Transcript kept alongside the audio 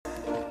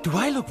Do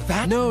I look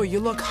fat? No, you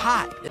look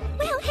hot.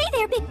 Well, hey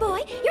there, big boy.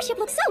 Your ship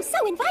looks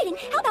so inviting.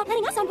 How about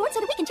letting us on board so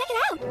that we can check it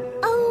out?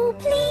 Oh,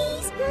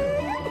 please.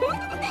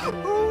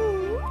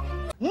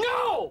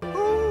 No!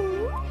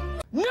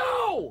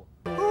 No!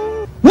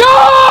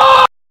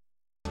 No!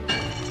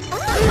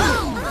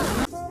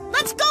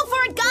 Let's go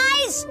for it,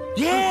 guys!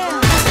 Yeah!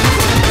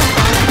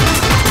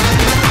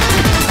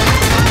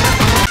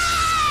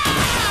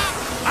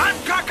 I'm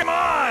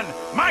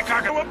Cockmon! My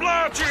cocker will blow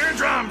out your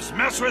eardrums!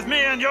 Mess with me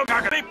and you'll be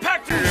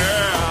pecked!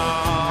 Yeah!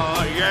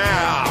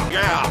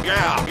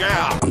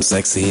 I'm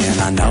sexy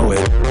and I know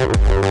it.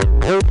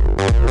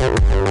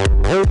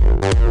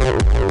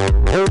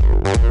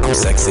 I'm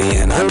sexy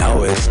and I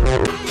know it.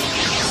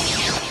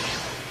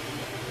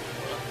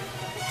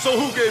 So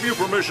who gave you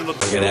permission to...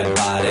 Look at that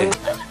body.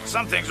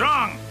 Something's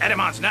wrong.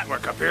 Edemon's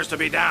network appears to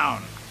be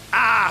down.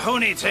 Ah, who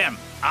needs him?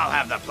 I'll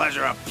have the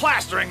pleasure of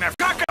plastering their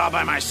cock all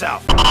by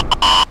myself.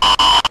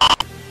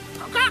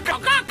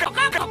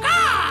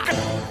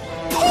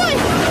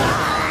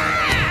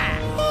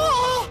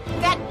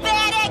 That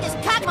bad egg is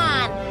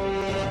Cockmon!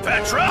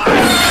 Petra!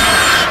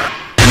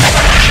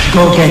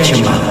 Go get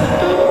your mother.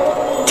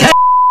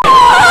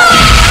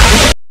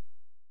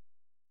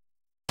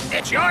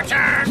 It's your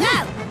turn!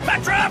 No!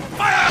 Petra,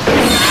 fire!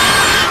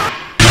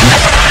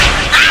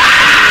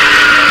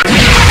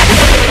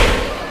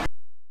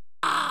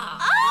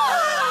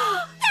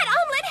 That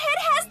omelet head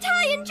has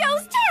Ty and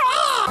Joe's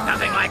tail!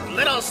 Nothing like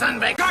little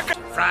sunbaked cockles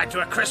fried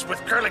to a crisp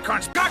with curly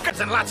corn cockles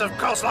and lots of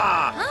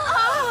coleslaw.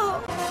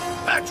 Oh!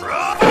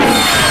 Petra!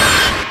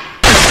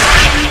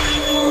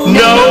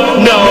 No,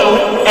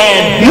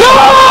 and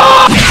no!